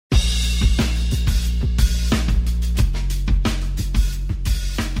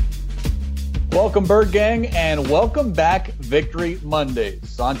Welcome, Bird Gang, and welcome back, Victory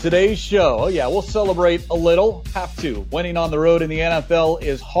Mondays. On today's show, we'll celebrate a little. Have to. Winning on the road in the NFL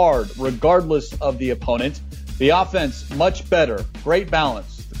is hard, regardless of the opponent. The offense, much better. Great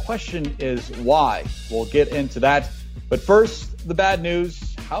balance. The question is why? We'll get into that. But first, the bad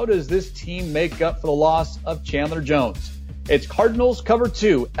news. How does this team make up for the loss of Chandler Jones? It's Cardinals Cover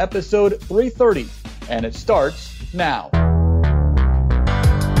 2, episode 330, and it starts now.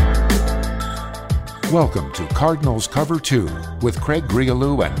 Welcome to Cardinals Cover 2 with Craig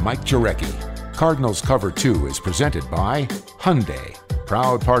Grialou and Mike Jurecki. Cardinals Cover 2 is presented by Hyundai,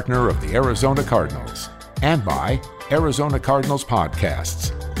 proud partner of the Arizona Cardinals, and by Arizona Cardinals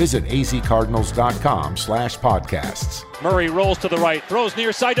Podcasts. Visit azcardinals.com/podcasts. Murray rolls to the right, throws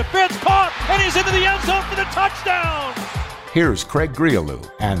near side to Fitz, caught, and he's into the end zone for the touchdown! Here's Craig Grialou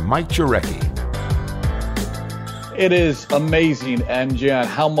and Mike Jurecki. It is amazing, MJ, on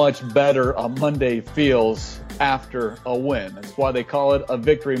how much better a Monday feels after a win. That's why they call it a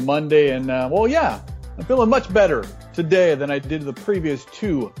Victory Monday. And, I'm feeling much better today than I did the previous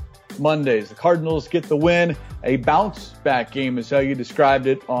two Mondays. The Cardinals get the win. A bounce-back game is how you described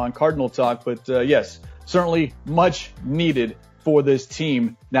it on Cardinal Talk. But, yes, certainly much needed for this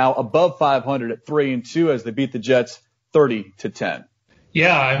team. Now above 500 at 3-2 as they beat the Jets 30-10.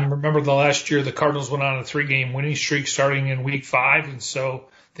 Yeah, I remember the last year the Cardinals went on a 3-game winning streak starting in week 5, and so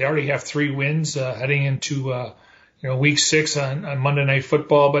they already have 3 wins heading into week 6 on Monday Night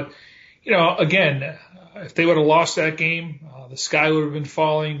Football. But again, if they would have lost that game, the sky would have been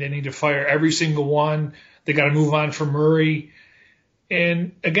falling. They need to fire every single one. They got to move on from Murray.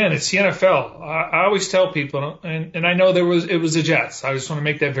 And again, it's the NFL. I always tell people, and I know it was the Jets. I just want to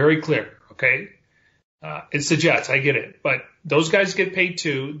make that very clear. Okay. It's the Jets. I get it. But those guys get paid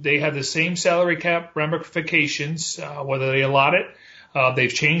too. They have the same salary cap ramifications, whether they allot it.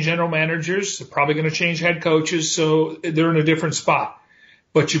 They've changed general managers. They're probably going to change head coaches. So they're in a different spot.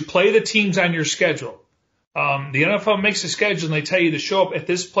 But you play the teams on your schedule. The NFL makes a schedule and they tell you to show up at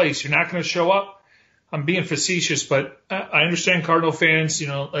this place. You're not going to show up. I'm being facetious, but I understand Cardinal fans,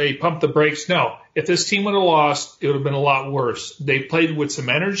 they pump the brakes. No, if this team would have lost, it would have been a lot worse. They played with some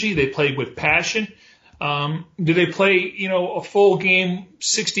energy. They played with passion. Did they play, a full game,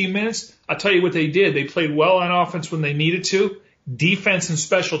 60 minutes? I'll tell you what they did. They played well on offense when they needed to, defense and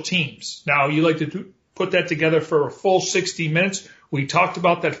special teams. Now, you like to put that together for a full 60 minutes. We talked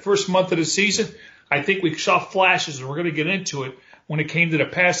about that first month of the season. I think we saw flashes, and we're going to get into it when it came to the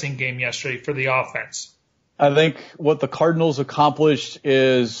passing game yesterday for the offense. I think what the Cardinals accomplished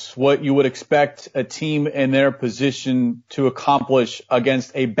is what you would expect a team in their position to accomplish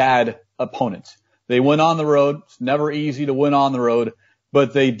against a bad opponent. They went on the road. It's never easy to win on the road,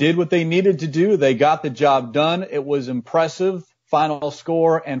 but they did what they needed to do. They got the job done. It was impressive, final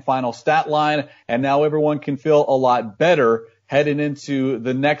score and final stat line, and now everyone can feel a lot better heading into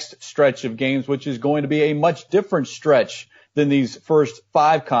the next stretch of games, which is going to be a much different stretch than these first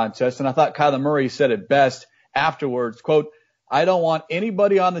 5 contests. And I thought Kyler Murray said it best afterwards, quote, "I don't want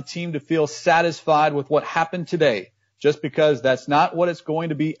anybody on the team to feel satisfied with what happened today, just because that's not what it's going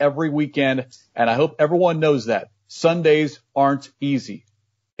to be every weekend. And I hope everyone knows that. Sundays aren't easy."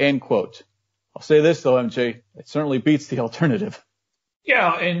 End quote. I'll say this, though, MJ. It certainly beats the alternative.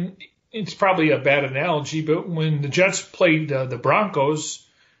 Yeah, and it's probably a bad analogy, but when the Jets played the Broncos,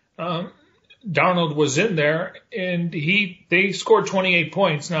 Darnold was in there, and they scored 28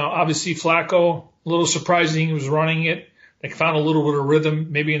 points. Now, obviously, Flacco, a little surprising he was running it. They found a little bit of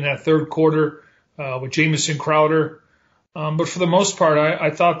rhythm maybe in that third quarter with Jamison Crowder. But for the most part, I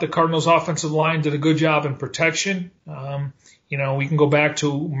thought the Cardinals' offensive line did a good job in protection. We can go back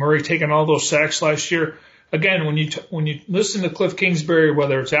to Murray taking all those sacks last year. Again, when you listen to Cliff Kingsbury,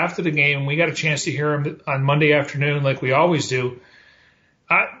 whether it's after the game, we got a chance to hear him on Monday afternoon like we always do.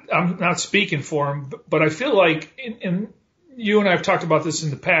 I'm not speaking for him, but I feel like, and you and I have talked about this in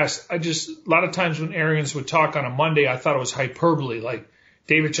the past, a lot of times when Arians would talk on a Monday, I thought it was hyperbole, like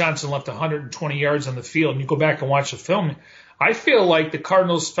David Johnson left 120 yards on the field, and you go back and watch the film. I feel like the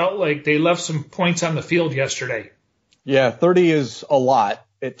Cardinals felt like they left some points on the field yesterday. Yeah, 30 is a lot.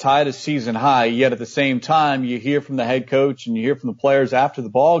 It tied a season high, yet at the same time, you hear from the head coach and you hear from the players after the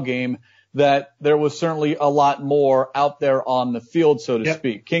ball game that there was certainly a lot more out there on the field, so to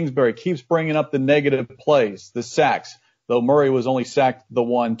speak. Kingsbury keeps bringing up the negative plays, the sacks, though Murray was only sacked the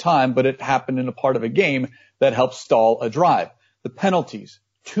one time, but it happened in a part of a game that helped stall a drive. The penalties,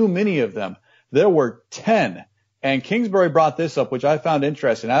 too many of them. There were 10. And Kingsbury brought this up, which I found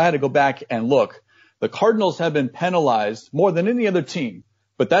interesting. I had to go back and look. The Cardinals have been penalized more than any other team,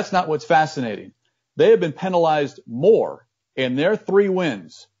 but that's not what's fascinating. They have been penalized more in their 3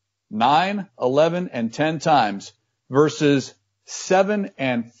 wins 9, 11, and 10 times versus 7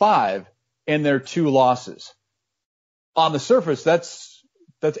 and 5 in their 2 losses. On the surface, that's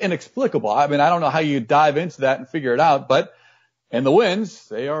inexplicable. I mean, I don't know how you dive into that and figure it out, but in the wins,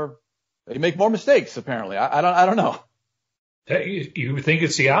 they make more mistakes, apparently. I don't know. You would think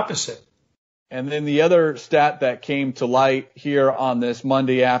it's the opposite. And then the other stat that came to light here on this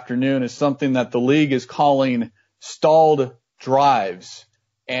Monday afternoon is something that the league is calling stalled drives.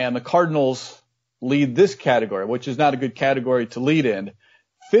 And the Cardinals lead this category, which is not a good category to lead in.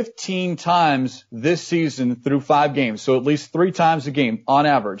 15 times this season through 5 games, so at least 3 times a game on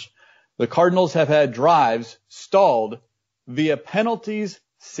average, the Cardinals have had drives stalled via penalties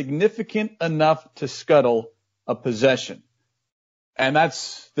significant enough to scuttle a possession. And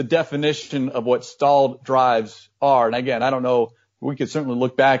that's the definition of what stalled drives are. And again, I don't know, we could certainly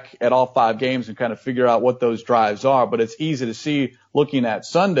look back at all 5 games and kind of figure out what those drives are, but it's easy to see looking at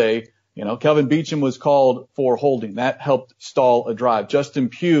Sunday. Kelvin Beachum was called for holding. That helped stall a drive. Justin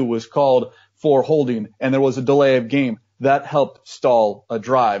Pugh was called for holding, and there was a delay of game. That helped stall a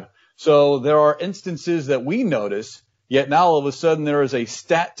drive. So there are instances that we notice, yet now all of a sudden there is a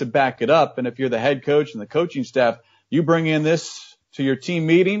stat to back it up. And if you're the head coach and the coaching staff, you bring in this to your team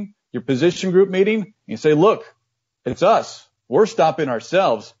meeting, your position group meeting, and you say, look, it's us. We're stopping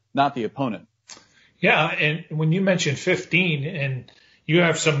ourselves, not the opponent. Yeah, and when you mentioned 15, and you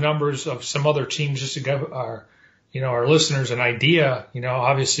have some numbers of some other teams, just to give our listeners an idea,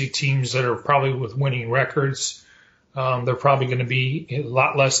 obviously teams that are probably with winning records, they're probably going to be a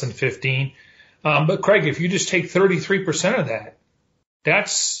lot less than 15. But Craig, if you just take 33% of that,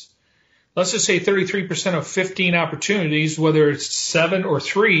 let's just say 33% of 15 opportunities, whether it's 7 or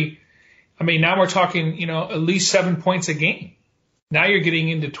 3. I mean, now we're talking, at least 7 points a game. Now you're getting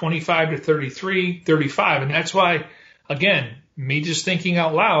into 25 to 33, 35. And that's why, again, me just thinking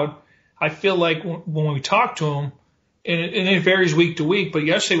out loud, I feel like when we talk to them, and it varies week to week, but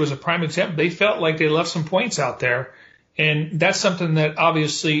yesterday was a prime example. They felt like they left some points out there. And that's something that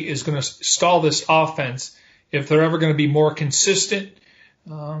obviously is going to stall this offense if they're ever going to be more consistent.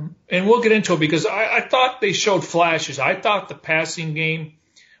 And we'll get into it because I thought they showed flashes. I thought the passing game,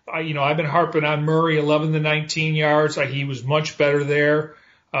 I've been harping on Murray, 11 to 19 yards. He was much better there.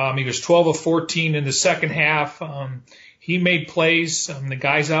 He was 12 of 14 in the second half. He made plays. The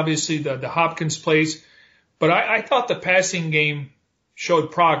guys, obviously, the Hopkins plays. But I thought the passing game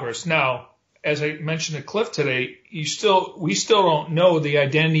showed progress. Now, as I mentioned to Cliff today, we still don't know the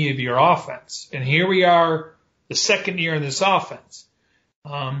identity of your offense. And here we are, the second year in this offense.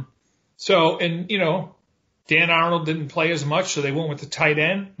 Dan Arnold didn't play as much, so they went with the tight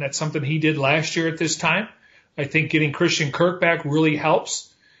end. That's something he did last year at this time. I think getting Christian Kirk back really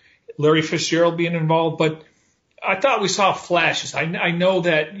helps. Larry Fitzgerald being involved, but I thought we saw flashes. I know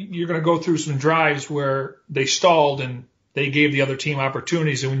that you're going to go through some drives where they stalled and they gave the other team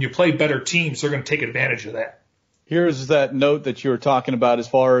opportunities, and when you play better teams, they're going to take advantage of that. Here's that note that you were talking about as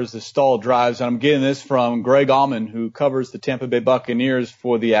far as the stalled drives. And I'm getting this from Greg Allman, who covers the Tampa Bay Buccaneers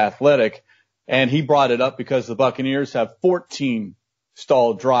for The Athletic. And he brought it up because the Buccaneers have 14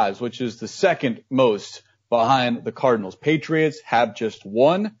 stalled drives, which is the second most behind the Cardinals. Patriots have just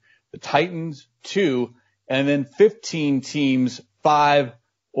 1, the Titans 2, and then 15 teams 5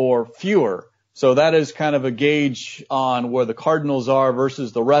 or fewer. So that is kind of a gauge on where the Cardinals are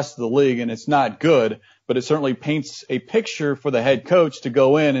versus the rest of the league, and it's not good, but it certainly paints a picture for the head coach to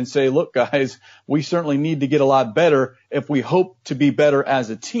go in and say, look, guys, we certainly need to get a lot better if we hope to be better as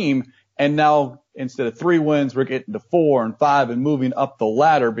a team. And now instead of 3 wins, we're getting to 4 and 5 and moving up the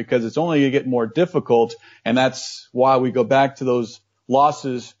ladder because it's only going to get more difficult. And that's why we go back to those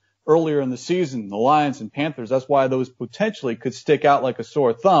losses earlier in the season, the Lions and Panthers. That's why those potentially could stick out like a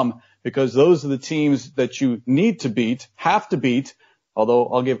sore thumb, because those are the teams that you need to beat, have to beat, although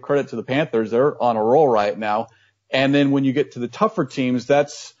I'll give credit to the Panthers. They're on a roll right now. And then when you get to the tougher teams,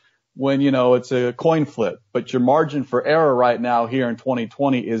 that's when, it's a coin flip. But your margin for error right now here in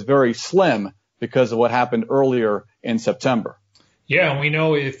 2020 is very slim because of what happened earlier in September. Yeah, and we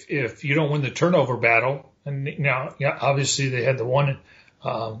know if you don't win the turnover battle, and now, yeah, obviously they had the one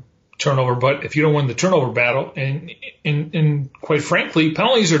turnover, but if you don't win the turnover battle, and quite frankly,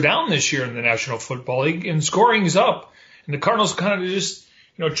 penalties are down this year in the National Football League, and scoring is up, and the Cardinals kind of just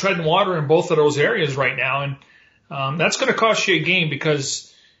treading water in both of those areas right now, and that's going to cost you a game because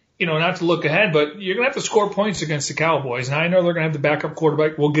not to look ahead, but you're going to have to score points against the Cowboys. Now I know they're going to have the backup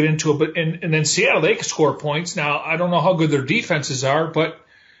quarterback. We'll get into it, but and then Seattle, they can score points. Now I don't know how good their defenses are, but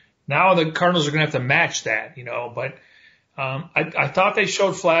now the Cardinals are going to have to match that, but. I thought they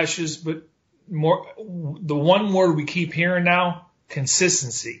showed flashes, but the one word we keep hearing now,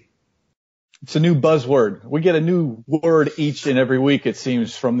 consistency. It's a new buzzword. We get a new word each and every week, it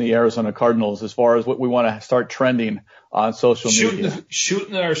seems, from the Arizona Cardinals as far as what we want to start trending on social media.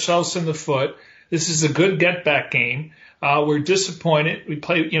 Shooting ourselves in the foot. This is a good get-back game. We're disappointed. We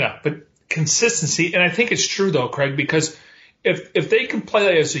play, but consistency. And I think it's true, though, Craig, because if they can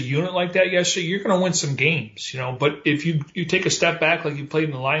play as a unit like that yesterday, you're going to win some games, But if you take a step back like you played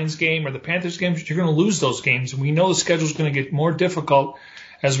in the Lions game or the Panthers game, you're going to lose those games. And we know the schedule is going to get more difficult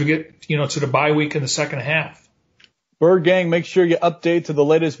as we get, to the bye week in the second half. Bird Gang, make sure you update to the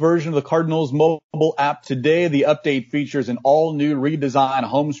latest version of the Cardinals mobile app today. The update features an all-new redesigned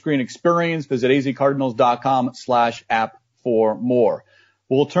home screen experience. Visit azcardinals.com/app for more.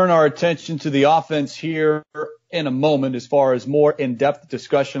 We'll turn our attention to the offense here in a moment as far as more in-depth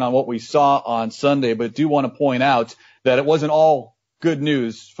discussion on what we saw on Sunday, but do want to point out that it wasn't all good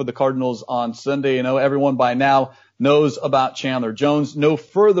news for the Cardinals on Sunday. Everyone by now knows about Chandler Jones. No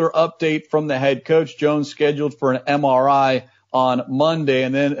further update from the head coach. Jones scheduled for an MRI on Monday,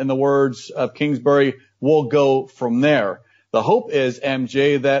 and then in the words of Kingsbury, we'll go from there. The hope is,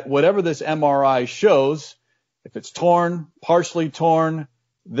 MJ, that whatever this MRI shows, if it's torn, partially torn,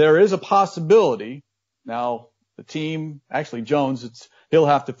 there is a possibility. Now, the team, actually Jones, he'll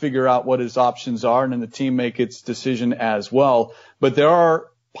have to figure out what his options are, and then the team make its decision as well. But there are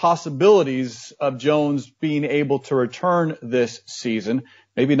possibilities of Jones being able to return this season,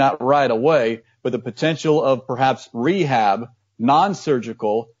 maybe not right away, but the potential of perhaps rehab,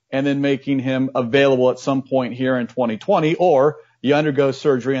 non-surgical, and then making him available at some point here in 2020, or you undergo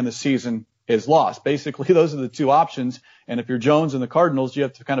surgery and the season is lost. Basically, those are the two options. And if you're Jones and the Cardinals, you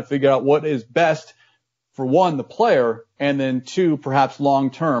have to kind of figure out what is best for one, the player, and then two, perhaps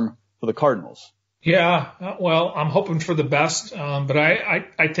long-term for the Cardinals. Yeah, well, I'm hoping for the best, but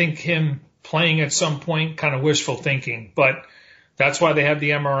I think him playing at some point, kind of wishful thinking. But that's why they have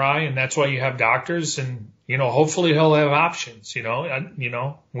the MRI, and that's why you have doctors, and hopefully he'll have options. We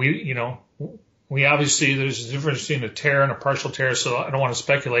obviously there's a difference between a tear and a partial tear, so I don't want to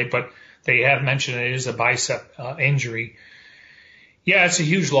speculate, but they have mentioned it is a bicep injury. Yeah, it's a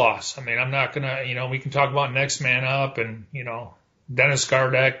huge loss. I mean, I'm not gonna, we can talk about next man up, and Dennis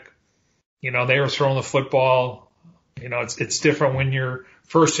Gardeck. They were throwing the football. It's different when you're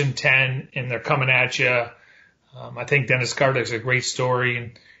 1st and 10 and they're coming at you. I think Dennis Gardeck's a great story,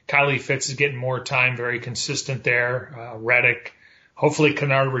 and Kylie Fitz is getting more time, very consistent there. Reddick, hopefully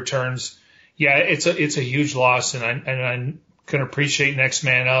Kennard returns. Yeah, it's a huge loss, and I can appreciate next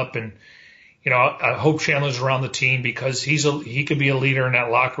man up, and I hope Chandler's around the team because he could be a leader in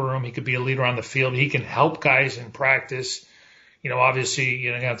that locker room. He could be a leader on the field. He can help guys in practice. Obviously,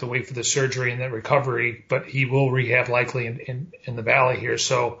 you have to wait for the surgery and the recovery, but he will rehab likely in the Valley here.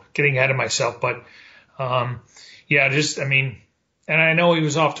 So getting ahead of myself, but, and I know he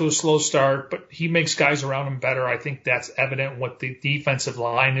was off to a slow start, but he makes guys around him better. I think that's evident what the defensive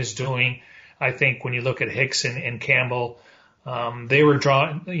line is doing. I think when you look at Hicks and Campbell, they were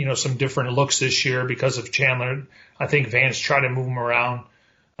drawing, some different looks this year because of Chandler. I think Vance tried to move him around.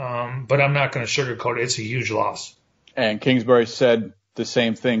 But I'm not going to sugarcoat it. It's a huge loss. And Kingsbury said the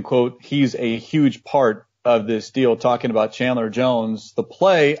same thing, quote, he's a huge part of this deal, talking about Chandler Jones. The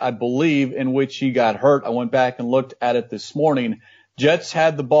play, I believe, in which he got hurt, I went back and looked at it this morning. Jets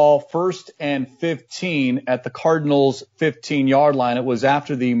had the ball 1st and 15 at the Cardinals' 15-yard line. It was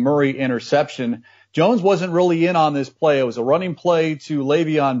after the Murray interception. Jones wasn't really in on this play. It was a running play to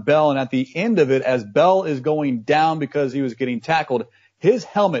Le'Veon Bell, and at the end of it, as Bell is going down because he was getting tackled, his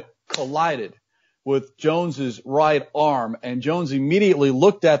helmet collided with Jones's right arm, and Jones immediately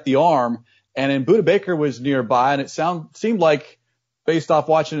looked at the arm, and then Budda Baker was nearby, and it seemed like, based off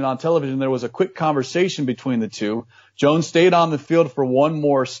watching it on television, there was a quick conversation between the two. Jones stayed on the field for one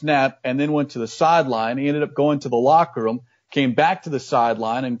more snap and then went to the sideline. He ended up going to the locker room, came back to the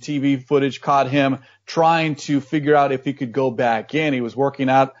sideline, and TV footage caught him trying to figure out if he could go back in. He was working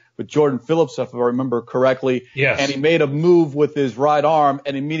out with Jordan Phillips, if I remember correctly. Yes. And he made a move with his right arm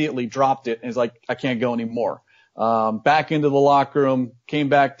and immediately dropped it. And he's like, I can't go anymore. Back into the locker room, came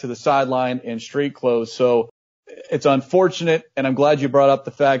back to the sideline in street clothes. So it's unfortunate, and I'm glad you brought up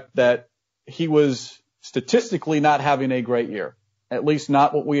the fact that he was statistically not having a great year, at least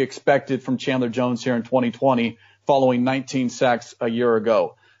not what we expected from Chandler Jones here in 2020, following 19 sacks a year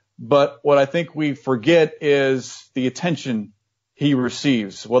ago. But what I think we forget is the attention he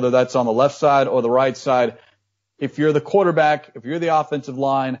receives, whether that's on the left side or the right side. If you're the quarterback, if you're the offensive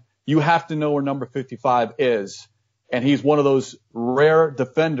line, you have to know where number 55 is. And he's one of those rare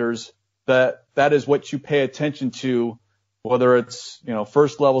defenders that is what you pay attention to, whether it's,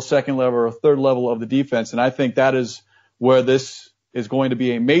 first level, second level, or third level of the defense. And I think that is where this is going to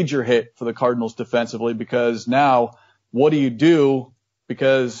be a major hit for the Cardinals defensively, because now what do you do?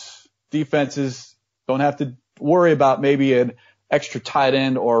 Because defenses don't have to worry about maybe an extra tight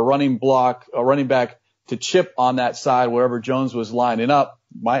end or a running back to chip on that side wherever Jones was lining up.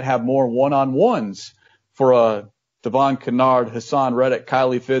 Might have more one-on-ones for Devon Kennard, Hassan Reddick,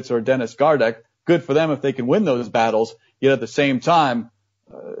 Kylie Fitz, or Dennis Gardeck. Good for them if they can win those battles. Yet at the same time,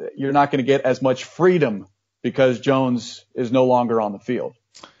 you're not going to get as much freedom because Jones is no longer on the field.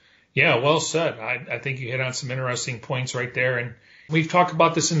 Yeah, well said. I think you hit on some interesting points right there. And we've talked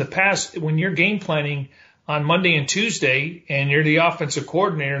about this in the past. When you're game planning on Monday and Tuesday and you're the offensive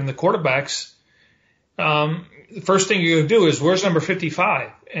coordinator and the quarterbacks, the first thing you're going to do is, where's number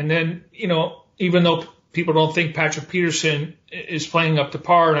 55? And then, even though people don't think Patrick Peterson is playing up to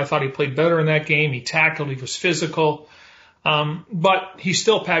par, and I thought he played better in that game, he tackled, he was physical, but he's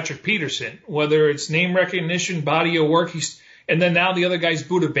still Patrick Peterson, whether it's name recognition, body of work, and then now the other guy's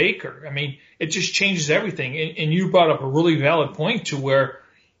Budda Baker. I mean, it just changes everything. And you brought up a really valid point to where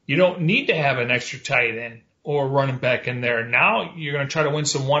you don't need to have an extra tight end or running back in there. Now you're going to try to win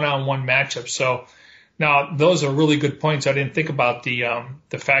some one-on-one matchups. So now those are really good points. I didn't think about the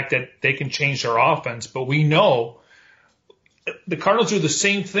fact that they can change their offense, but we know the Cardinals do the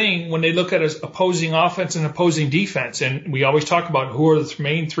same thing when they look at an opposing offense and opposing defense. And we always talk about who are the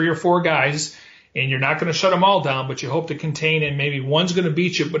main 3 or 4 guys, and you're not going to shut them all down, but you hope to contain, and maybe one's going to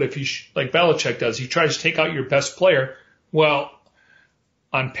beat you. But if you, like Belichick does, he tries to take out your best player. Well,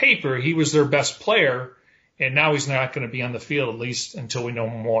 on paper, he was their best player, and now he's not going to be on the field, at least until we know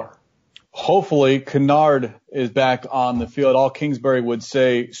more. Hopefully, Kennard is back on the field. All Kingsbury would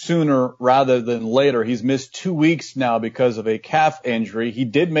say sooner rather than later. He's missed 2 weeks now because of a calf injury. He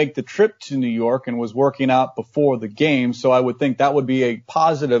did make the trip to New York and was working out before the game, so I would think that would be a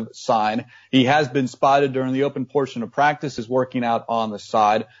positive sign. He has been spotted during the open portion of practice as working out on the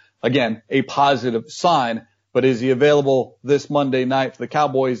side. Again, a positive sign, but is he available this Monday night for the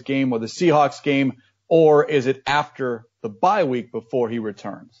Cowboys game or the Seahawks game, or is it after the bye week before he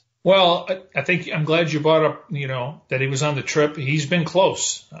returns? Well, I think I'm glad you brought up, that he was on the trip. He's been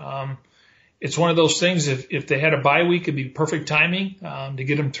close. It's one of those things, if they had a bye week, it'd be perfect timing to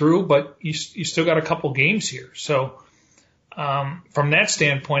get him through, but you still got a couple games here. So from that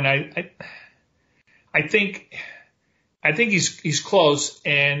standpoint, I think he's close.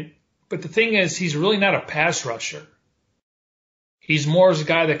 But the thing is, he's really not a pass rusher. He's more as a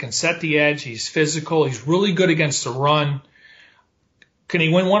guy that can set the edge. He's physical. He's really good against the run. Can he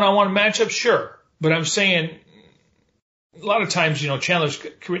win one-on-one matchups? Sure. But I'm saying a lot of times, Chandler's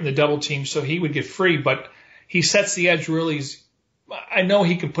creating the double team, so he would get free, but he sets the edge really. I know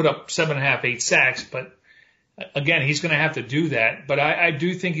he can put up 7.5, 8 sacks, but again, he's going to have to do that. But I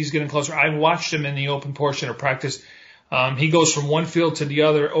do think he's getting closer. I watched him in the open portion of practice. He goes from one field to the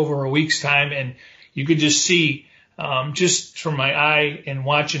other over a week's time, and you could just see, just from my eye and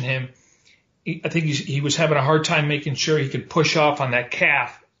watching him, I think he was having a hard time making sure he could push off on that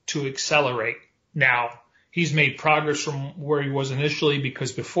calf to accelerate. Now, he's made progress from where he was initially,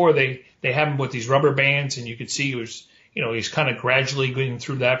 because before they have him with these rubber bands, and you could see he's kind of gradually going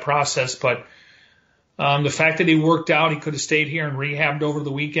through that process. But the fact that he worked out, he could have stayed here and rehabbed over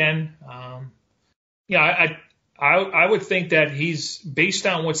the weekend. I would think that he's, based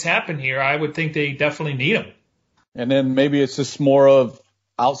on what's happened here, I would think they definitely need him. And then maybe it's just more of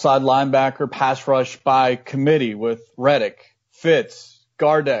outside linebacker pass rush by committee with Reddick, Fitz,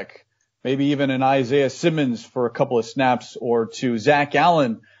 Gardeck, maybe even an Isaiah Simmons for a couple of snaps or two. Zach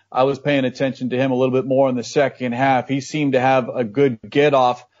Allen, I was paying attention to him a little bit more in the second half. He seemed to have a good get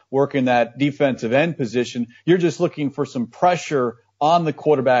off working that defensive end position. You're just looking for some pressure on the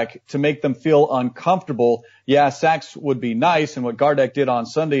quarterback to make them feel uncomfortable. Yeah, sacks would be nice, and what Gardeck did on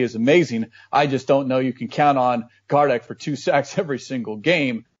Sunday is amazing. I just don't know you can count on Gardeck for 2 sacks every single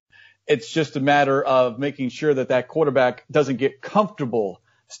game. It's just a matter of making sure that quarterback doesn't get comfortable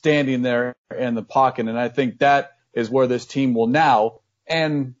standing there in the pocket, and I think that is where this team will now,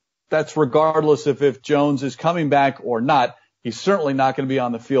 and that's regardless of if Jones is coming back or not. He's certainly not going to be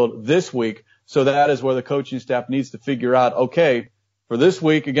on the field this week, so that is where the coaching staff needs to figure out, okay, for this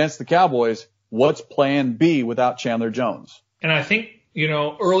week against the Cowboys, what's plan B without Chandler Jones? And I think,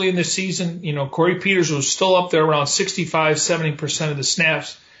 early in the season, Corey Peters was still up there around 65, 70% of the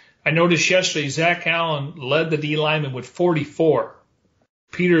snaps. I noticed yesterday Zach Allen led the D lineman with 44.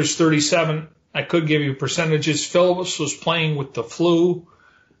 Peters 37. I could give you percentages. Phillips was playing with the flu.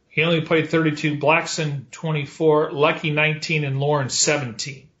 He only played 32. Blackson 24. Lucky 19, and Lawrence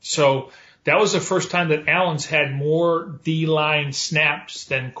 17. So that was the first time that Allen's had more D-line snaps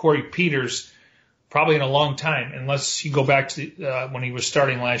than Corey Peters probably in a long time, unless you go back to when he was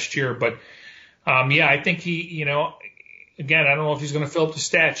starting last year. But I think he, again, I don't know if he's going to fill up the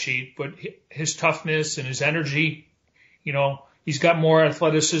stat sheet, but his toughness and his energy, he's got more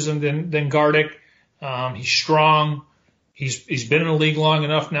athleticism than Gardick. He's strong. He's been in the league long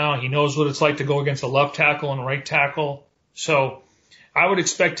enough now. He knows what it's like to go against a left tackle and a right tackle. So I would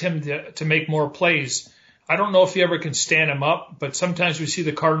expect him to make more plays. I don't know if he ever can stand him up, but sometimes we see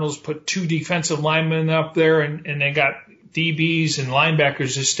the Cardinals put 2 defensive linemen up there, and they got DBs and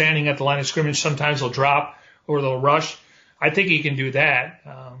linebackers just standing at the line of scrimmage. Sometimes they'll drop or they'll rush. I think he can do that.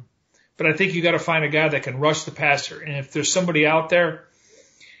 But I think you got to find a guy that can rush the passer. And if there's somebody out there,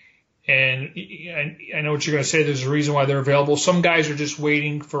 and I know what you're going to say, there's a reason why they're available. Some guys are just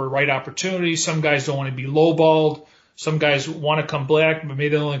waiting for the right opportunity. Some guys don't want to be lowballed. Some guys want to come back, but maybe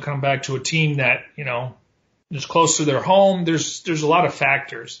they only come back to a team that, is close to their home. There's a lot of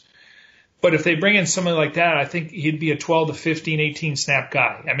factors. But if they bring in somebody like that, I think he'd be a 12 to 15, 18 snap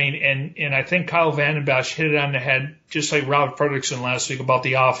guy. I mean, and I think Kyle Vanden Bosch hit it on the head, just like Rob Fredrickson last week about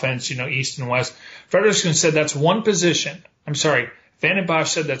the offense, East and West. Fredrickson said that's one position. Vanden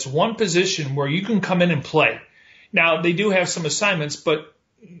Bosch said that's one position where you can come in and play. Now, they do have some assignments, but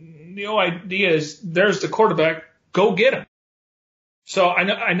the whole idea is there's the quarterback, go get him. So I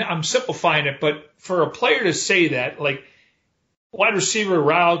know I'm simplifying it, but for a player to say that, like wide receiver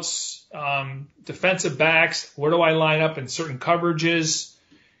routes, defensive backs, where do I line up in certain coverages,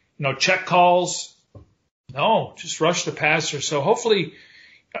 check calls? No, just rush the passer. So hopefully,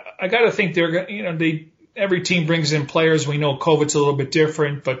 I got to think they're, every team brings in players. We know COVID's a little bit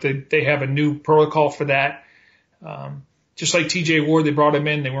different, but they have a new protocol for that. Just like TJ Ward, they brought him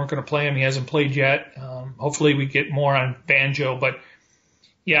in. They weren't going to play him. He hasn't played yet. Hopefully we get more on Banjo. But,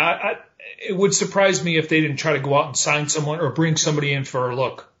 it would surprise me if they didn't try to go out and sign someone or bring somebody in for a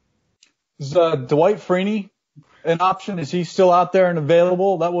look. Is Dwight Freeney an option? Is he still out there and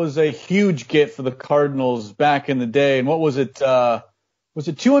available? That was a huge get for the Cardinals back in the day. And what was it? Was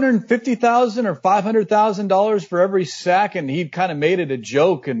it $250,000 or $500,000 for every sack? And he kind of made it a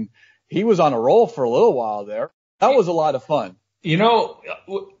joke, and he was on a roll for a little while there. That was a lot of fun.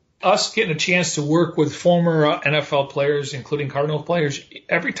 Us getting a chance to work with former NFL players, including Cardinal players,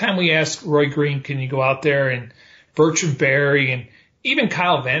 every time we ask Roy Green, can you go out there, and Bertrand Berry, and even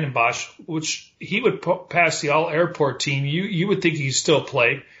Kyle Vanden Bosch, which he would pass the all-airport team, you would think he could still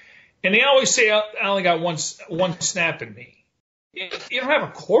play. And they always say, I only got one snap in me. You don't have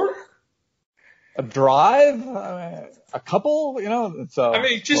a quarter? A drive? A couple?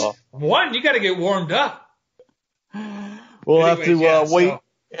 One. You got to get warmed up. We'll have to wait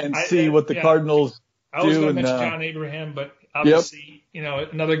and see what the Cardinals do. I was going to mention John Abraham, but obviously,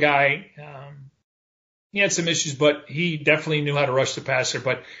 another guy, he had some issues, but he definitely knew how to rush the passer.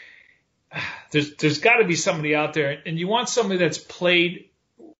 But there's got to be somebody out there, and you want somebody that's played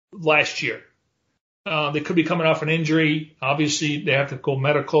last year. They could be coming off an injury. Obviously, they have to go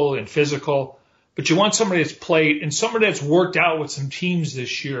medical and physical. But you want somebody that's played and somebody that's worked out with some teams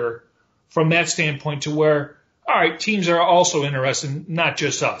this year from that standpoint to where, all right, teams are also interested, not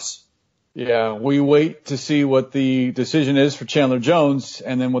just us. Yeah, we wait to see what the decision is for Chandler Jones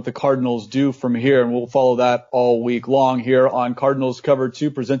and then what the Cardinals do from here. And we'll follow that all week long here on Cardinals Cover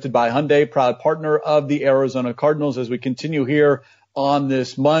 2, presented by Hyundai, proud partner of the Arizona Cardinals, as we continue here on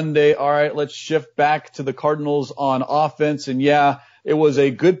this Monday. All right, let's shift back to the Cardinals on offense. And it was a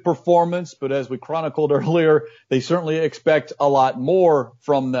good performance, but as we chronicled earlier, they certainly expect a lot more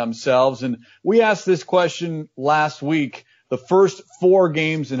from themselves. And we asked this question last week, the first 4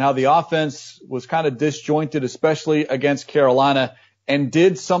 games, and how the offense was kind of disjointed, especially against Carolina. And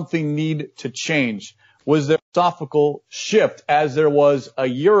did something need to change? Was there a philosophical shift as there was a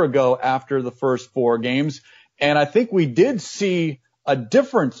year ago after the first 4 games? And I think we did see a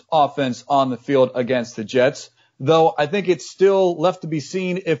different offense on the field against the Jets, though I think it's still left to be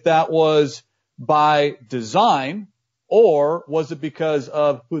seen if that was by design or was it because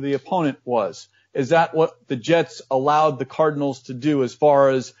of who the opponent was. Is that what the Jets allowed the Cardinals to do as far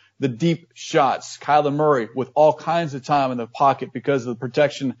as the deep shots? Kyler Murray with all kinds of time in the pocket because of the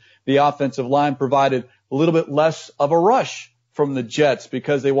protection the offensive line provided, a little bit less of a rush from the Jets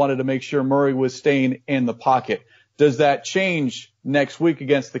because they wanted to make sure Murray was staying in the pocket. Does that change next week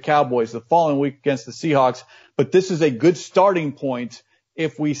against the Cowboys, the following week against the Seahawks? But this is a good starting point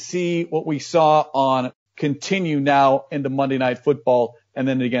if we see what we saw on continue now into Monday Night Football and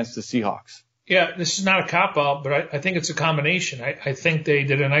then against the Seahawks. Yeah, this is not a cop-out, but I think it's a combination. I think they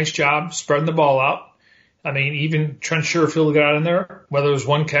did a nice job spreading the ball out. I mean, even Trent Sherfield got in there, whether it was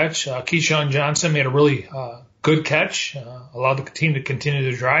one catch. Keyshawn Johnson made a really good catch, allowed the team to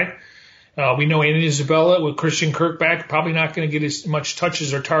continue to drive. We know Andy Isabella with Christian Kirk back, probably not going to get as much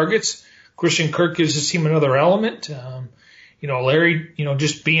touches or targets. Christian Kirk gives his team another element. Larry,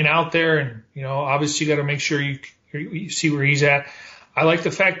 just being out there and, obviously you got to make sure you see where he's at. I like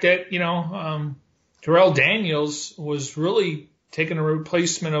the fact that, Terrell Daniels was really taking a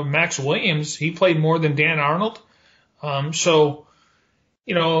replacement of Max Williams. He played more than Dan Arnold.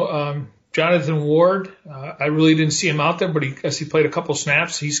 Jonathan Ward, I really didn't see him out there, but he played a couple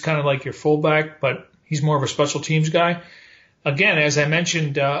snaps. He's kind of like your fullback, but he's more of a special teams guy. Again, as I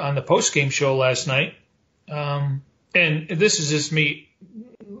mentioned on the post-game show last night, and this is just me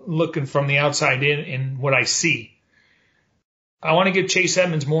looking from the outside in what I see. I want to get Chase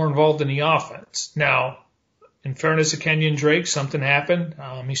Edmonds more involved in the offense. Now, in fairness to Kenyon Drake, something happened.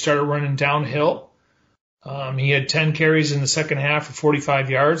 He started running downhill. He had 10 carries in the second half for 45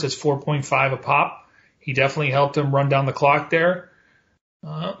 yards. That's 4.5 a pop. He definitely helped him run down the clock there.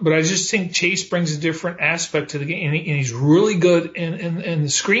 But I just think Chase brings a different aspect to the game, and he's really good in the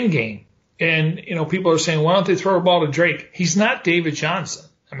screen game. And, people are saying, why don't they throw a ball to Drake? He's not David Johnson.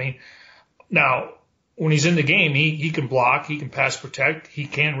 Now, when he's in the game, he can block, he can pass protect, he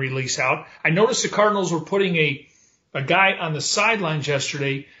can release out. I noticed the Cardinals were putting a guy on the sidelines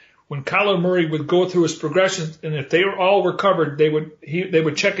yesterday when Kyler Murray would go through his progressions, and if they were all recovered, they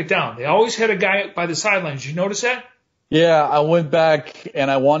would check it down. They always had a guy by the sidelines. Did you notice that? Yeah, I went back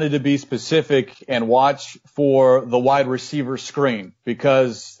and I wanted to be specific and watch for the wide receiver screen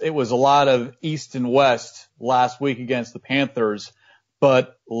because it was a lot of east and west last week against the Panthers.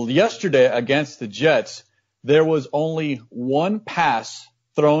 But yesterday against the Jets, there was only one pass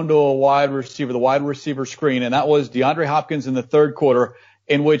thrown to a wide receiver, the wide receiver screen, and that was DeAndre Hopkins in the third quarter,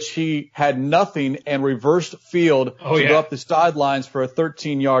 in which he had nothing and reversed field to go up the sidelines for a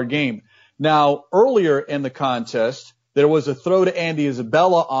 13-yard gain. Now, earlier in the contest, there was a throw to Andy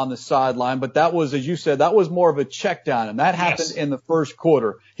Isabella on the sideline, but that was, as you said, that was more of a check down, and that happened in the first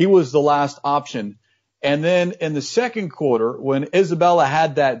quarter. He was the last option. And then in the second quarter, when Isabella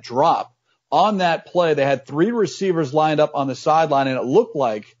had that drop, on that play, they had three receivers lined up on the sideline, and it looked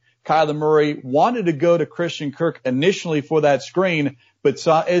like Kyler Murray wanted to go to Christian Kirk initially for that screen, but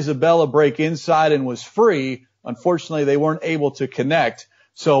saw Isabella break inside and was free. Unfortunately, they weren't able to connect.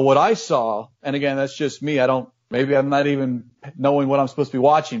 So what I saw, and again, that's just me, maybe I'm not even knowing what I'm supposed to be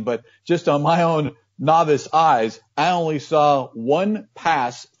watching, but just on my own novice eyes, I only saw one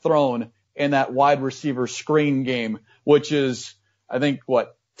pass thrown in that wide receiver screen game, which is, I think,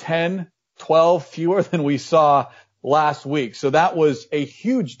 10, 12 fewer than we saw last week. So that was a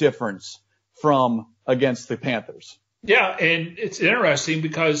huge difference from against the Panthers. Yeah, and it's interesting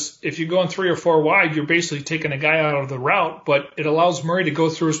because if you're going 3 or 4 wide, you're basically taking a guy out of the route, but it allows Murray to go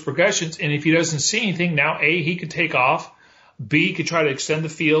through his progressions, and if he doesn't see anything, now A, he could take off, B, he could try to extend the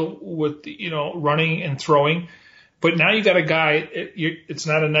field with, running and throwing. But now you got a guy, it's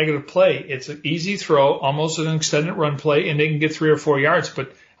not a negative play. It's an easy throw, almost an extended run play, and they can get 3 or 4 yards.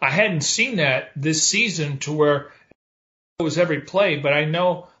 But I hadn't seen that this season to where it was every play, but I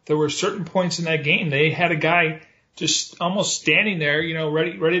know there were certain points in that game. They had a guy just almost standing there,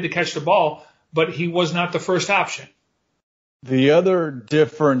 ready to catch the ball, but he was not the first option. The other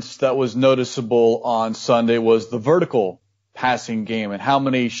difference that was noticeable on Sunday was the vertical passing game and how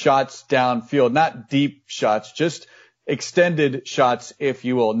many shots downfield, not deep shots, just extended shots, if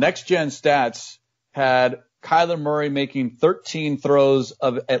you will. Next Gen Stats had Kyler Murray making 13 throws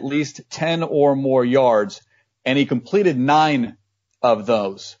of at least 10 or more yards, and he completed 9 of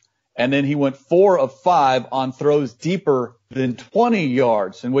those. And then he went 4 of 5 on throws deeper than 20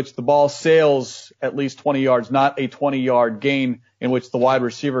 yards, in which the ball sails at least 20 yards, not a 20-yard gain in which the wide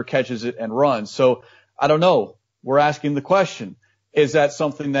receiver catches it and runs. So I don't know. We're asking the question, is that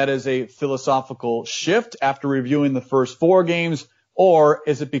something that is a philosophical shift after reviewing the first 4 games, or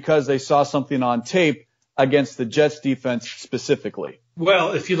is it because they saw something on tape against the Jets defense specifically?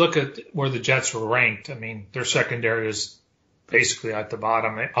 Well, if you look at where the Jets were ranked, their secondary is basically at the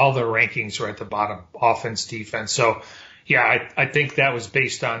bottom. All their rankings are at the bottom, offense, defense. So, yeah, I think that was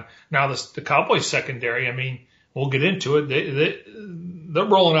based on now the Cowboys secondary. We'll get into it. They're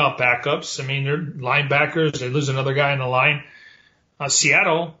rolling out backups. They're linebackers. They lose another guy in the line.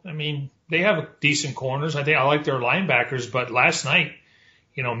 Seattle, they have decent corners. I like their linebackers, but last night,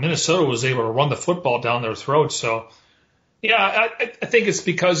 Minnesota was able to run the football down their throats. So, yeah, I think it's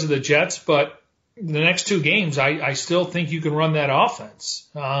because of the Jets, but the next 2 games, I still think you can run that offense.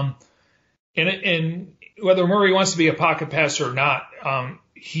 And whether Murray wants to be a pocket passer or not,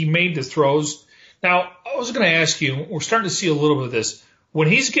 he made the throws. Now, I was going to ask you, we're starting to see a little bit of this. When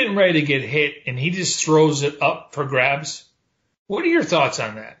he's getting ready to get hit and he just throws it up for grabs, what are your thoughts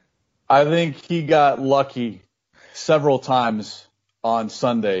on that? I think he got lucky several times on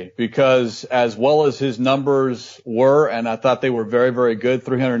Sunday because as well as his numbers were, and I thought they were very, very good,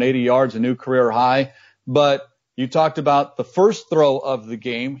 380 yards, a new career high. But you talked about the first throw of the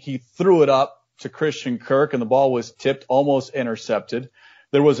game. He threw it up to Christian Kirk and the ball was tipped, almost intercepted.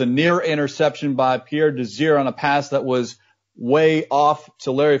 There was a near interception by Pierre Desir on a pass that was way off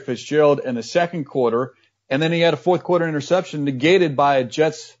to Larry Fitzgerald in the second quarter. And then he had a fourth quarter interception negated by a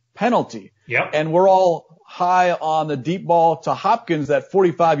Jets penalty. Yep. And we're all high on the deep ball to Hopkins, that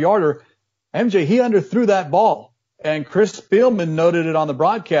 45-yarder. MJ, he underthrew that ball. And Chris Spielman noted it on the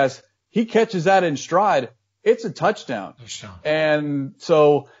broadcast. He catches that in stride. It's a touchdown. And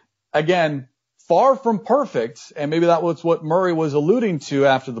so, again, far from perfect, and maybe that was what Murray was alluding to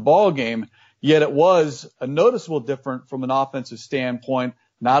after the ball game, yet it was a noticeable difference from an offensive standpoint.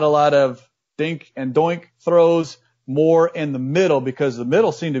 Not a lot of dink and doink throws, more in the middle because the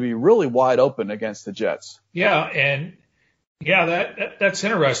middle seemed to be really wide open against the Jets. Yeah, and that's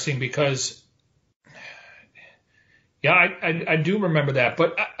interesting because I do remember that,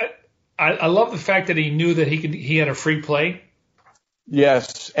 but I love the fact that he knew that he had a free play.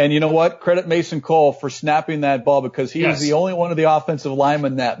 Yes, and you know what? Credit Mason Cole for snapping that ball because he was the only one of the offensive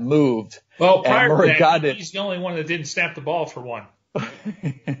linemen that moved. Well, prior to that, he's the only one that didn't snap the ball for one.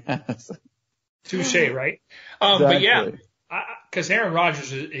 Yes. Touche, right? Exactly. But yeah, because Aaron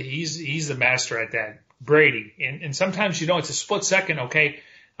Rodgers, he's the master at that. Brady, and sometimes it's a split second. Okay,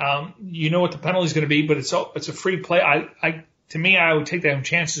 you know what the penalty is going to be, but it's a free play. To me, I would take them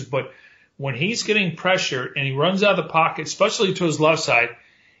chances, but when he's getting pressure and he runs out of the pocket, especially to his left side,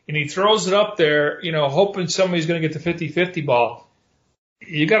 and he throws it up there, hoping somebody's going to get the 50-50 ball,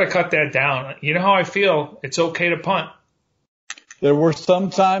 you got to cut that down. You know how I feel? It's okay to punt. There were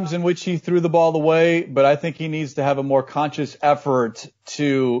some times in which he threw the ball away, but I think he needs to have a more conscious effort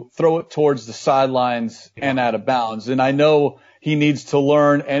to throw it towards the sidelines and out of bounds. And I know he needs to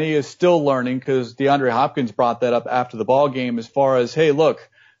learn, and he is still learning because DeAndre Hopkins brought that up after the ball game as far as, hey, look,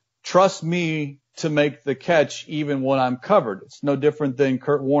 trust me to make the catch even when I'm covered. It's no different than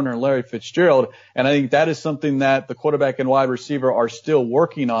Kurt Warner and Larry Fitzgerald. And I think that is something that the quarterback and wide receiver are still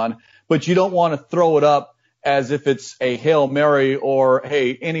working on. But you don't want to throw it up as if it's a Hail Mary or,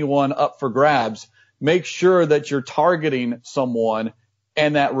 hey, anyone up for grabs. Make sure that you're targeting someone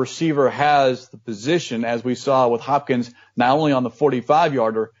and that receiver has the position, as we saw with Hopkins, not only on the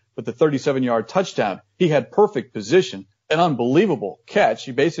 45-yarder, but the 37-yard touchdown. He had perfect position, an unbelievable catch.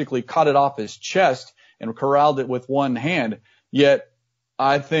 He basically caught it off his chest and corralled it with one hand. Yet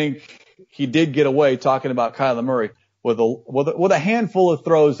I think he did get away, talking about Kyler Murray, with a handful of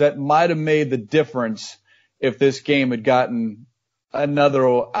throws that might have made the difference if this game had gotten another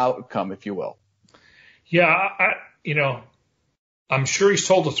outcome, if you will. Yeah, I'm sure he's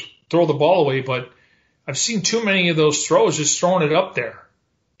told to throw the ball away, but I've seen too many of those throws just throwing it up there.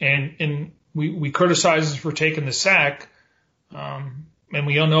 And we criticize him for taking the sack. And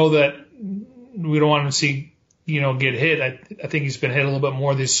we all know that we don't want him to see, get hit. I think he's been hit a little bit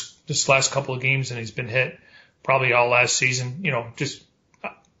more this last couple of games than he's been hit probably all last season, just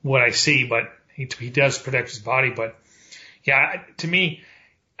what I see, but he does protect his body. But yeah, to me,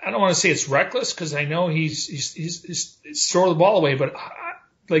 I don't want to say it's reckless because I know he's throwing the ball away, but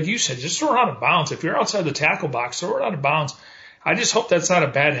like you said, just throw it out of bounds. If you're outside the tackle box, throw it out of bounds. I just hope that's not a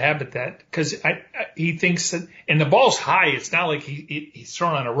bad habit because he thinks that, and the ball's high. It's not like he's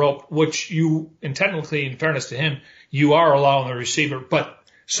thrown on a rope, which and technically, in fairness to him, you are allowing the receiver. But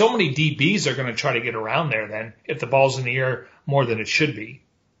so many DBs are going to try to get around there then if the ball's in the air more than it should be.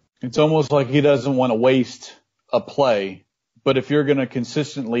 It's almost like he doesn't want to waste a play. But if you're going to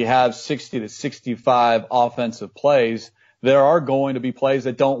consistently have 60 to 65 offensive plays, there are going to be plays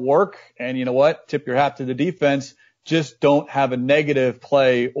that don't work. And you know what? Tip your hat to the defense. Just don't have a negative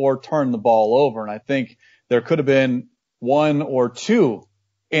play or turn the ball over. And I think there could have been one or two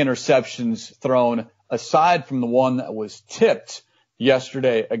interceptions thrown aside from the one that was tipped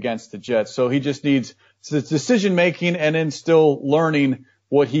yesterday against the Jets. So he just needs decision making and then still learning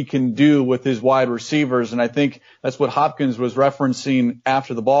what he can do with his wide receivers. And I think that's what Hopkins was referencing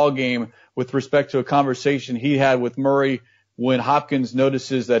after the ball game with respect to a conversation he had with Murray when Hopkins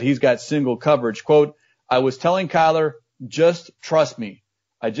notices that he's got single coverage. Quote, I was telling Kyler, just trust me.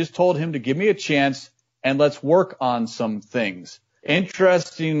 I just told him to give me a chance and let's work on some things.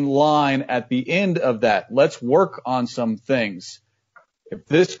 Interesting line at the end of that. Let's work on some things. If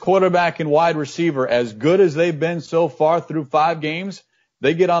this quarterback and wide receiver, as good as they've been so far through 5 games,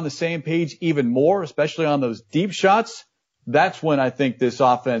 they get on the same page even more, especially on those deep shots, that's when I think this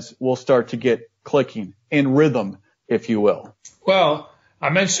offense will start to get clicking in rhythm, if you will. Well, I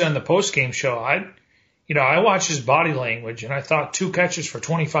mentioned on the post-game show, I watched his body language, and I thought 2 catches for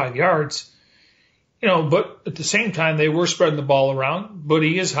 25 yards. But at the same time, they were spreading the ball around. But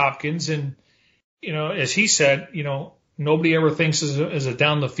he is Hopkins, and as he said, nobody ever thinks as a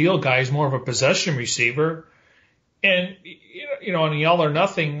down the field guy. He's more of a possession receiver. And in All or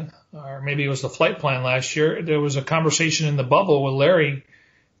Nothing, or maybe it was the flight plan last year, there was a conversation in the bubble where Larry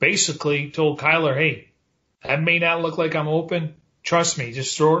basically told Kyler, "Hey, that may not look like I'm open. Trust me,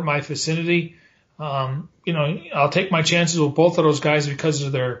 just throw it in my vicinity. I'll take my chances with both of those guys because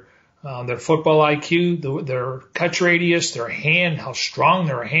of their football IQ, their catch radius, their hand, how strong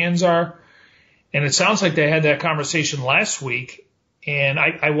their hands are." And it sounds like they had that conversation last week. And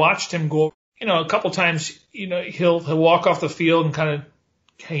I watched him go, a couple times, he'll walk off the field and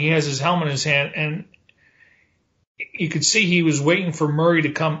he has his helmet in his hand, and you could see he was waiting for Murray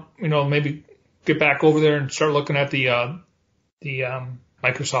to come, maybe get back over there and start looking at the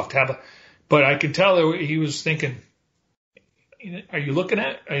Microsoft tablet. But I could tell that he was thinking, are you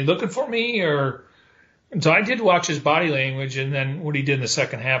looking for me? And so I did watch his body language, and then what he did in the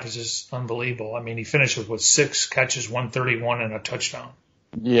second half is just unbelievable. I mean, he finished with 6 catches, 131, and a touchdown.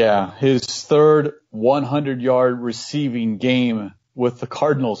 Yeah, his third 100-yard receiving game with the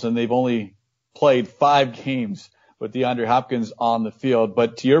Cardinals, and they've only played 5 games with DeAndre Hopkins on the field.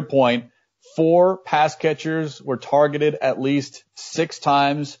 But to your point, 4 pass catchers were targeted at least 6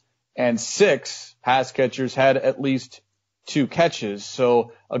 times, and 6 pass catchers had at least 2 catches.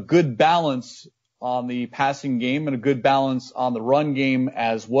 So a good balance on the passing game and a good balance on the run game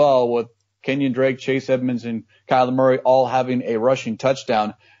as well, with Kenyon Drake, Chase Edmonds, and Kyler Murray all having a rushing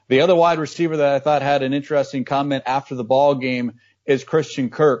touchdown. The other wide receiver that I thought had an interesting comment after the ball game is Christian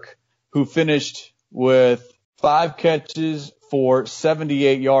Kirk, who finished with 5 catches for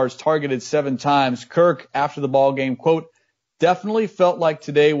 78 yards, targeted 7 times. Kirk, after the ball game, quote, "Definitely felt like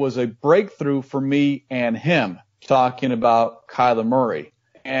today was a breakthrough for me and him," talking about Kyler Murray.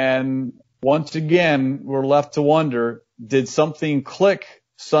 And once again, we're left to wonder, did something click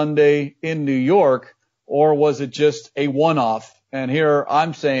Sunday in New York, or was it just a one-off? And here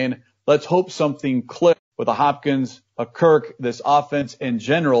I'm saying, let's hope something clicked with a Hopkins, a Kirk, this offense in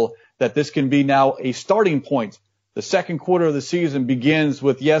general, that this can be now a starting point. The second quarter of the season begins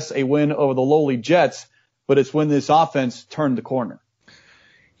with, yes, a win over the lowly Jets, but it's when this offense turned the corner.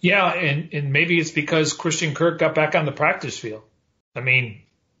 Yeah, and maybe it's because Christian Kirk got back on the practice field. I mean,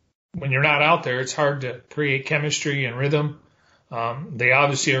 when you're not out there, it's hard to create chemistry and rhythm. They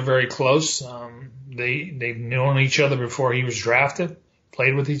obviously are very close. They've known each other before he was drafted,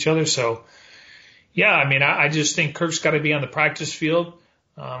 played with each other. So, yeah, I mean, I just think Kirk's got to be on the practice field.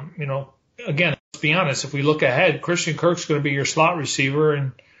 Again, let's be honest. If we look ahead, Christian Kirk's going to be your slot receiver,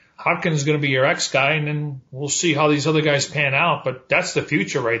 and Hopkins is going to be your X guy, and then we'll see how these other guys pan out. But that's the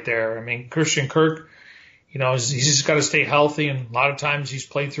future right there. I mean, Christian Kirk, he's just got to stay healthy, and a lot of times he's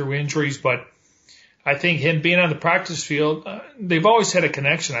played through injuries. But I think him being on the practice field, they've always had a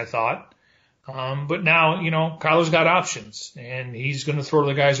connection, I thought. But now, Kyler's got options, and he's going to throw to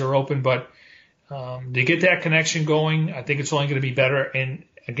the guys who are open. But to get that connection going, I think it's only going to be better. And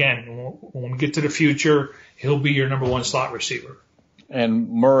again, when we get to the future, he'll be your number 1 slot receiver. And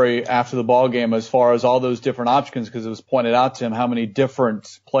Murray, after the ball game, as far as all those different options, because it was pointed out to him how many different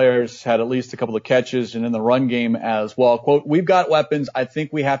players had at least a couple of catches, and in the run game as well. Quote, "We've got weapons. I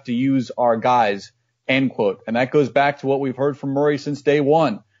think we have to use our guys," end quote. And that goes back to what we've heard from Murray since day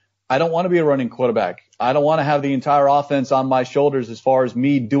one. I don't want to be a running quarterback. I don't want to have the entire offense on my shoulders as far as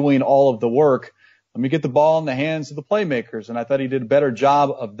me doing all of the work. Let me get the ball in the hands of the playmakers. And I thought he did a better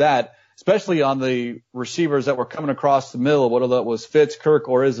job of that, especially on the receivers that were coming across the middle, whether that was Fitz, Kirk,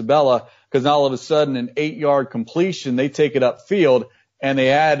 or Isabella, because now all of a sudden an 8-yard completion, they take it upfield and they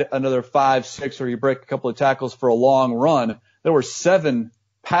add another 5, 6, or you break a couple of tackles for a long run. There were 7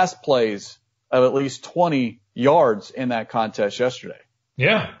 pass plays of at least 20 yards in that contest yesterday.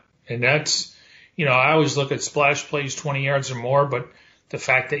 Yeah, and that's, I always look at splash plays 20 yards or more, but the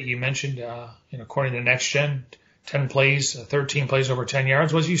fact that you mentioned, according to Next Gen, 13 plays over 10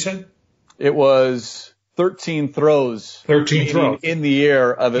 yards, what you said? It was 13 throws. 13 throws in the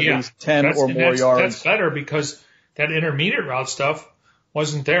air of at least 10 or more yards. That's better because that intermediate route stuff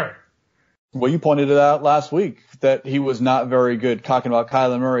wasn't there. Well, you pointed it out last week that he was not very good, talking about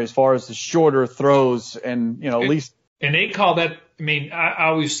Kyler Murray as far as the shorter throws and, at least. And they call that, I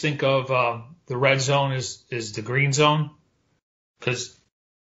always think of the red zone is the green zone because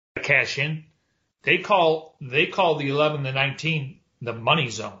cash in. They call the 11 to 19 the money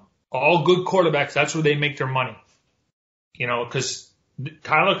zone. All good quarterbacks, that's where they make their money. Because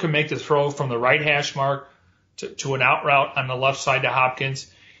Kyler can make the throw from the right hash mark to an out route on the left side to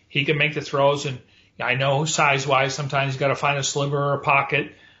Hopkins. He can make the throws, and I know size-wise sometimes he's got to find a sliver or a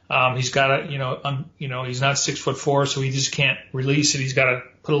pocket. He's got to, he's not 6'4", so he just can't release it. He's got to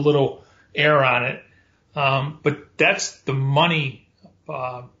put a little air on it. But that's the money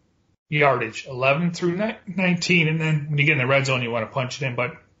yardage, 11 through 19, and then when you get in the red zone, you want to punch it in.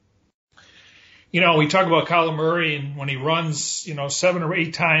 But we talk about Kyler Murray, and when he runs, 7 or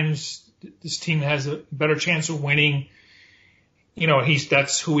 8 times, this team has a better chance of winning.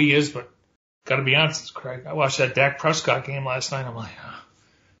 That's who he is. But got to be honest, Craig, I watched that Dak Prescott game last night. I'm like,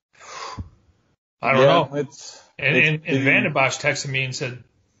 I don't know. And Van Bosch texted me and said,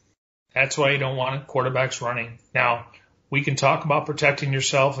 that's why you don't want quarterbacks running. Now, we can talk about protecting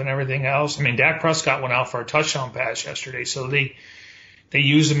yourself and everything else. I mean, Dak Prescott went out for a touchdown pass yesterday, so they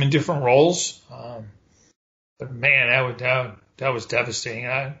use him in different roles. But man, that was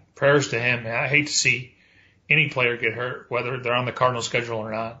devastating. Prayers to him. I hate to see any player get hurt, whether they're on the Cardinals schedule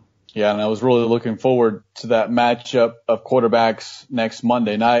or not. Yeah, and I was really looking forward to that matchup of quarterbacks next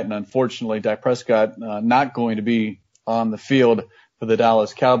Monday night. And unfortunately, Dak Prescott not going to be on the field for the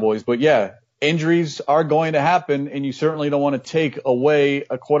Dallas Cowboys. But yeah, injuries are going to happen, and you certainly don't want to take away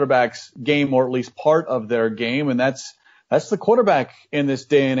a quarterback's game, or at least part of their game. And that's the quarterback in this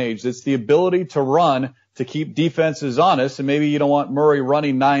day and age. It's the ability to run, to keep defenses honest. And maybe you don't want Murray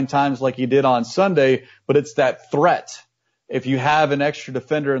running 9 times like he did on Sunday, but it's that threat. If you have an extra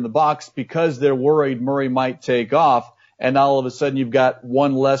defender in the box because they're worried Murray might take off, and all of a sudden you've got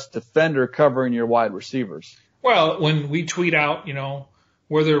one less defender covering your wide receivers. Well, when we tweet out,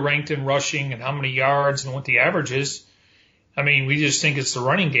 where they're ranked in rushing and how many yards and what the average is, I mean, we just think it's the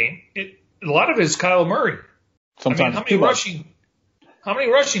running game. A lot of it is Kyle Murray. Sometimes how many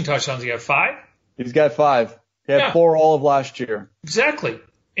rushing touchdowns? He got 5? He's got 5. He had 4 all of last year. Exactly.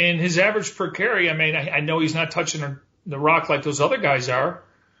 And his average per carry, I know he's not touching the rock like those other guys are.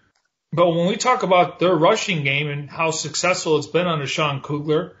 But when we talk about their rushing game and how successful it's been under Sean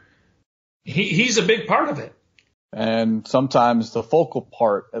Kugler, he's a big part of it. And sometimes the focal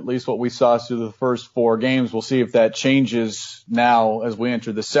part, at least what we saw through the first 4 games, we'll see if that changes now as we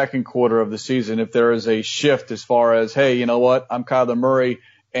enter the second quarter of the season, if there is a shift as far as, hey, you know what, I'm Kyler Murray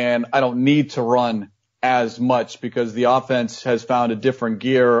and I don't need to run as much because the offense has found a different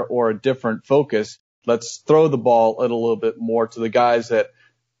gear or a different focus. Let's throw the ball a little bit more to the guys that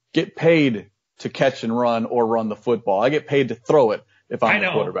get paid to catch and run or run the football. I get paid to throw it if I'm the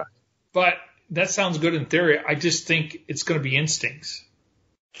quarterback. But that sounds good in theory. I just think it's going to be instincts.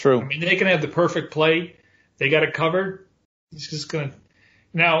 True. They can have the perfect play. They got it covered. It's just going to.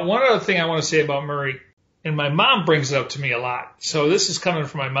 Now, one other thing I want to say about Murray, and my mom brings it up to me a lot. So this is coming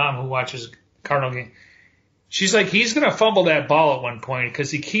from my mom who watches Cardinal game. She's like, he's going to fumble that ball at one point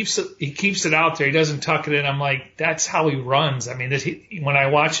because he keeps it out there. He doesn't tuck it in. I'm like, that's how he runs. When I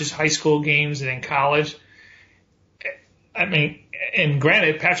watch his high school games and in college, and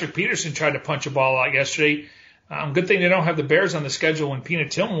granted, Patrick Peterson tried to punch a ball out yesterday. Good thing they don't have the Bears on the schedule when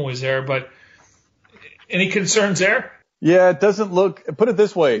Peanut Tillman was there, but any concerns there? Yeah, it doesn't look, put it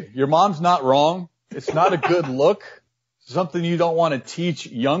this way, your mom's not wrong. It's not a good look. Something you don't want to teach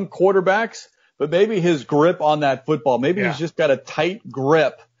young quarterbacks. But maybe his grip on that football, maybe he's just got a tight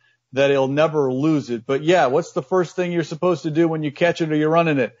grip that he'll never lose it. But yeah, what's the first thing you're supposed to do when you catch it or you're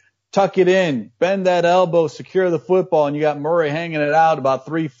running it? Tuck it in, bend that elbow, secure the football, and you got Murray hanging it out about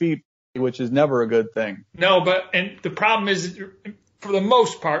 3 feet, which is never a good thing. No, and the problem is, for the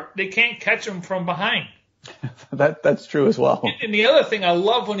most part, they can't catch him from behind. That's true as well. And the other thing I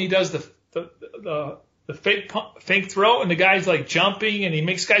love when he does the fake throw, and the guy's like jumping, and he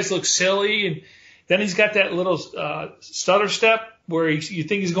makes guys look silly, and then he's got that little stutter step where you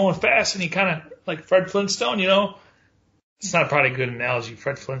think he's going fast, and he kind of like Fred Flintstone, It's not probably a good analogy,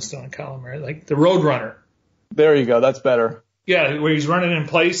 Fred Flintstone and Kyler Murray, like the Road Runner. There you go. That's better. Yeah, where he's running in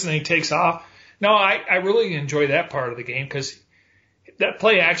place and then he takes off. No, I really enjoy that part of the game because that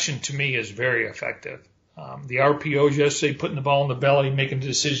play action to me is very effective. The RPOs yesterday, putting the ball in the belly, making the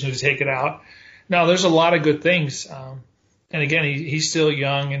decision to take it out. Now, there's a lot of good things. And again, he's still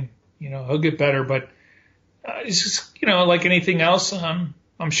young and, he'll get better. But it's just, like anything else, I'm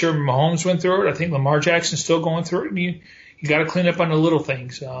sure Mahomes went through it. I think Lamar Jackson's still going through it. And you got to clean up on the little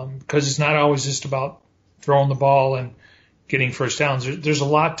things because it's not always just about throwing the ball and getting first downs. There's a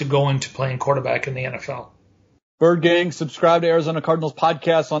lot to go into playing quarterback in the NFL. Bird Gang, subscribe to Arizona Cardinals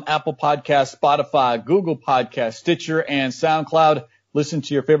podcasts on Apple Podcasts, Spotify, Google Podcasts, Stitcher, and SoundCloud. Listen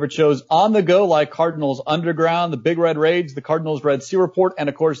to your favorite shows on the go like Cardinals Underground, the Big Red Raids, the Cardinals Red Sea Report, and,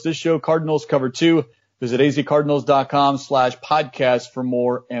 of course, this show, Cardinals Cover 2. Visit azcardinals.com/podcast for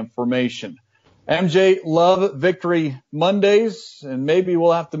more information. MJ, love Victory Mondays, and maybe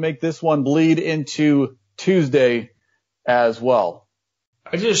we'll have to make this one bleed into Tuesday as well.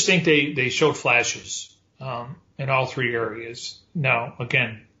 I just think they showed flashes in all three areas. Now,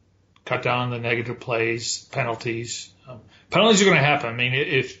 again, cut down the negative plays, penalties. Penalties are going to happen. I mean,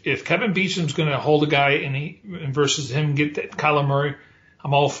 if Kevin Beecham's going to hold a guy and versus him get Kyler Murray,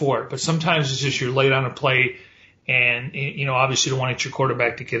 I'm all for it. But sometimes it's just you're late on a play, and obviously you don't want your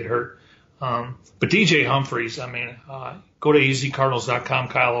quarterback to get hurt. But DJ Humphries, I mean, go to azcardinals.com.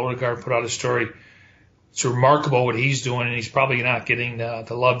 Kyle Odegaard put out a story. It's remarkable what he's doing, and he's probably not getting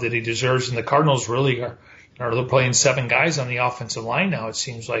the love that he deserves. And the Cardinals really are they're playing 7 guys on the offensive line now. It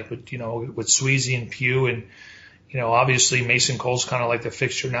seems like with Sweezy and Pugh, and obviously Mason Cole's kind of like the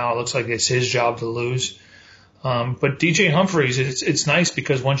fixture now. It looks like it's his job to lose. But DJ Humphries, it's nice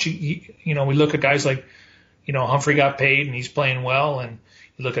because once we look at guys like Humphrey got paid and he's playing well, and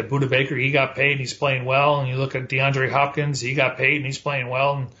you look at Budda Baker, he got paid and he's playing well, and you look at DeAndre Hopkins, he got paid and he's playing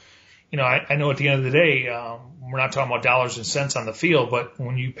well. And I know at the end of the day, we're not talking about dollars and cents on the field, but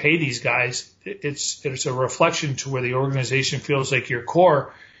when you pay these guys, it's a reflection to where the organization feels like your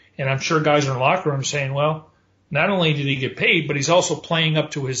core. And I'm sure guys in the locker room saying, well, not only did he get paid, but he's also playing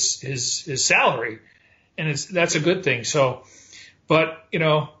up to his salary, and that's a good thing. So, but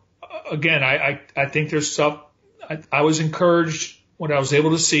again, I think there's stuff. I was encouraged what I was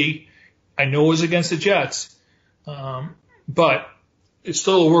able to see. I know it was against the Jets, but it's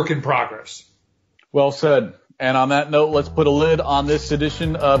still a work in progress. Well said. And on that note, let's put a lid on this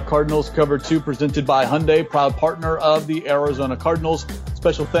edition of Cardinals Cover 2 presented by Hyundai, proud partner of the Arizona Cardinals.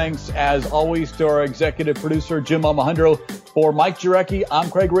 Special thanks, as always, to our executive producer, Jim Almohandro. For Mike Jurecki,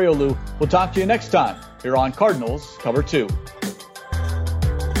 I'm Craig Riolu. We'll talk to you next time here on Cardinals Cover 2.